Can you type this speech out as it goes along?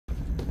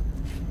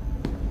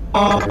Hear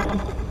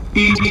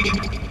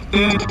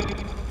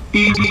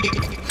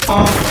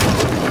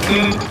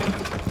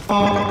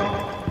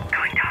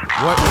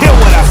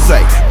what I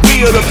say,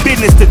 we are the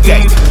business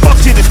today. Fuck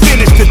shit is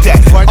finished today.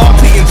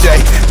 RT&J,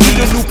 we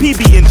the new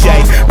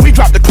PB&J. We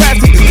dropped the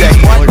classic today.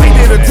 We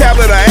did a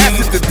tablet of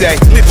acid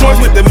today. The joints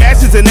with the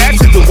matches and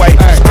ashes away.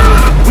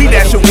 We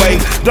dash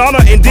away.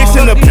 Donna and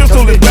Dixon, the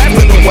pistol is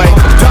blasting away.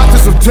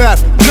 Doctors of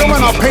death,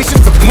 killing our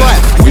patients of breath.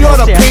 We are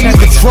the pain you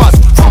can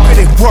trust.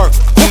 Fucking it work,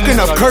 hooking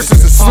up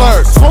curses and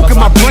slurs. Smoking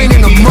my brain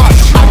in the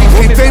mush. I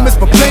became famous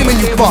for blaming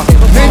you fuck.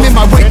 Naming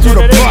my way through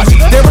the brush.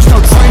 There is no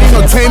training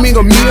or taming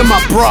of me and my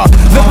bruh.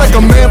 Live like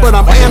a man, but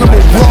I'm animal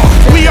raw.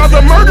 We are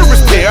the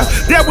murderers there.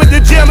 That with the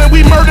jail and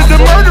we murdered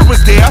the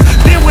murderers there.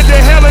 Then with the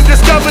hell and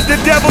discovered the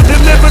devil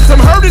delivered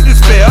some hurt and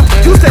despair.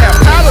 Used to have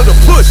powder to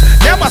push,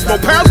 now I smoke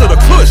pounds of the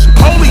kush.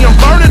 Holy, I'm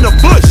burning the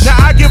bush. Now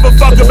I give a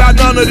fuck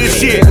about none of this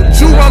shit.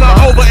 You run her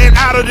over and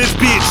out of this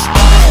bitch.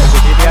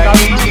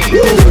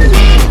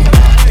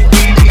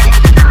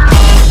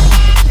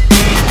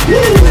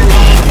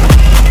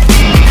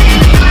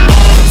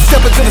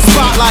 Step into the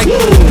spotlight.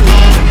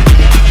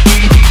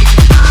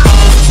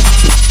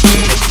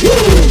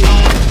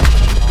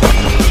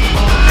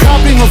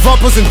 Copying of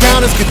uppers and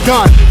downers get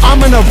done.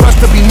 I'm in a rush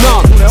to be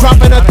numb.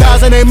 Dropping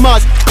 1,000 ain't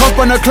much. Come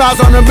from the clouds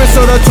on the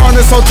missile to turn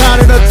this whole town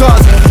into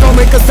dust. Don't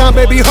make a sound,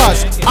 baby,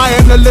 hush. I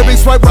am the living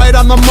swipe right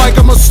on the mic,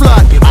 I'm a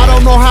slut. I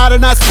don't know how to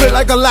not spit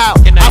like a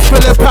loud. I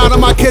spill it pound on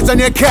my kids on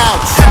your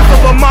couch.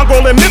 Half of a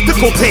Mongol and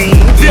mythical team,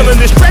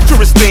 dealing this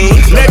treacherous thing.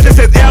 Legend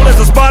says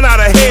Ellen's a spawn out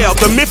of hell.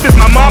 The myth is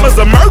my mama's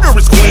a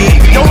murderous queen.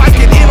 Yo, I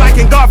get in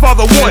like in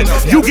Godfather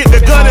 1. You get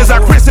the gun as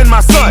I christen my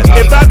son.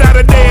 If I die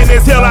today in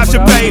this hell, I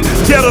should pay.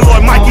 Tell the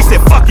Lord Mikey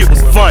said, fuck, it was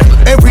fun.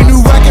 Every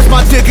new record's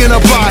my dick in a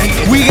bite.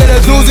 We get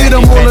a doozy,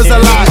 the mullah's a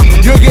lie.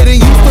 You're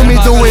getting used to me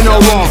doing no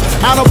wrong.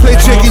 I don't play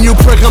chicken, you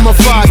prick, I'm a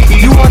fight.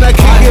 You wanna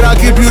kick it, I'll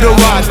give you the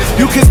rise.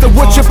 You kiss the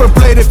wood chipper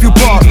blade if you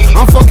bark.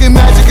 I'm fucking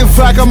magic, in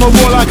fact, I'm a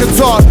war like a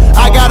talk.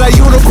 I got a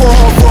unicorn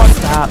on board.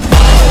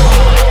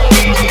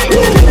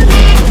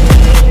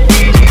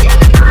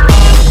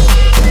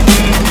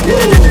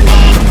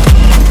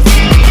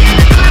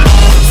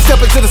 Step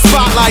into the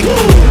spotlight.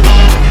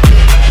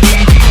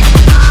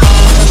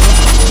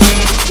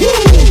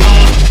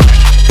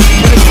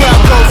 And the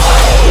crowd goes.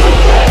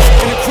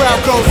 And the crowd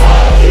goes.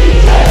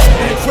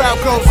 And the crowd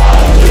goes.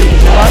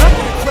 And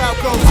the crowd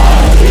goes.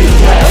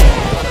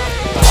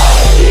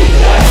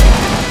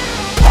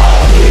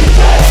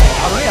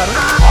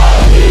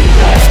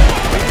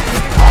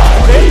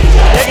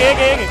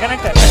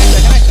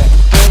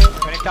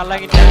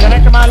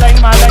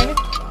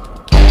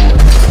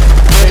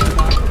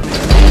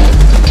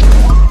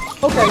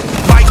 Okay.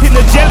 Like hitting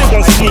the jelly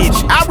won't snitch.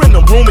 I rent a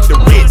room at the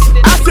Ritz.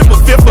 I sip a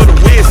fifth of the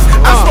wrist.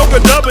 I smoke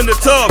a dub in the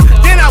tub.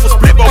 Then I was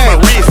split on my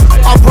wrist.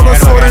 I'll put a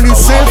sword in you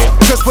sins,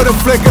 just with a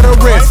flick of the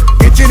wrist.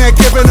 Get you that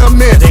giving a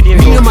miss.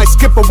 Me and my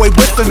skip away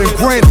whistling and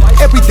grin.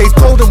 Every day's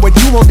golden when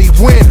you only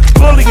win.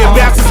 Bullying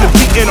bastards and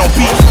beating on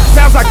beat.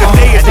 Sounds like the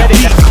day is the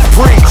beat.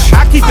 Preach.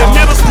 I keep the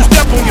middle school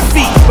step on your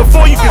feet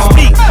before you can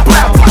speak.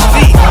 Blow to your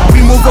feet. We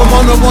move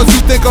among the ones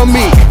you think of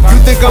me. You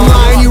think I'm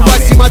lying, you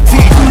right, see my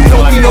teeth.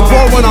 Don't need a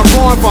ball when I'm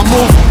wrong if I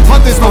move.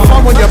 Hunters no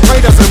fun when your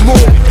prey doesn't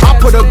move. I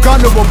put a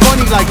gun to a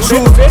bunny like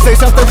truth. Say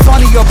something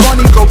funny, your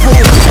bunny go boom.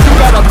 You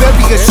got a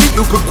bevy of sheep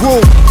you could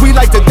groove. We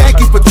like to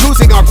thank you for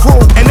choosing our crew.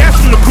 And that's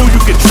from the crew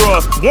you can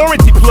trust.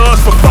 Warranty plus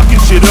for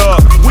fucking shit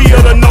up. We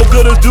are the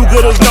no-gooders,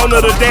 do-gooders, known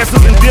are the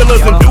dancers and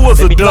dealers and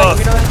doers of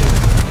dust.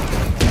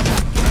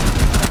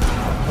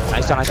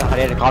 Nice, nice.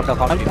 Hurry, call.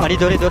 Money,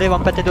 dore,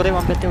 one pette,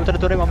 uttara,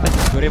 dore, one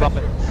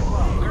pette.